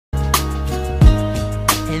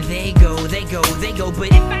they go. But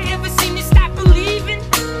if I ever seem to stop believing,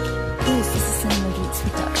 This is Cinema Geeks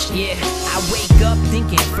production. yeah, I wake up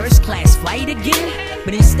thinking first class flight again,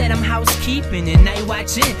 but instead I'm housekeeping and night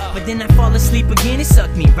watching. But then I fall asleep again and suck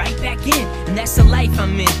me right back in, and that's the life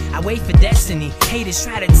I'm in. I wait for destiny. Haters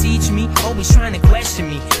try to teach me, always trying to question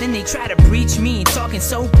me. Then they try to preach me and talking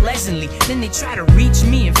so pleasantly. Then they try to reach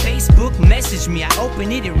me and Facebook message me. I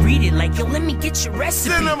open it and read it like, yo, let me get your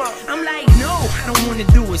recipe. I'm like, no, I don't wanna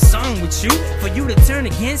do a song with you. For you to turn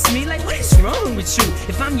against me, like, what is wrong with you?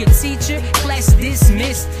 If I'm your teacher, class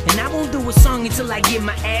dismissed, and I won't do a song until I get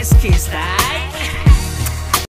my ass kissed, alright?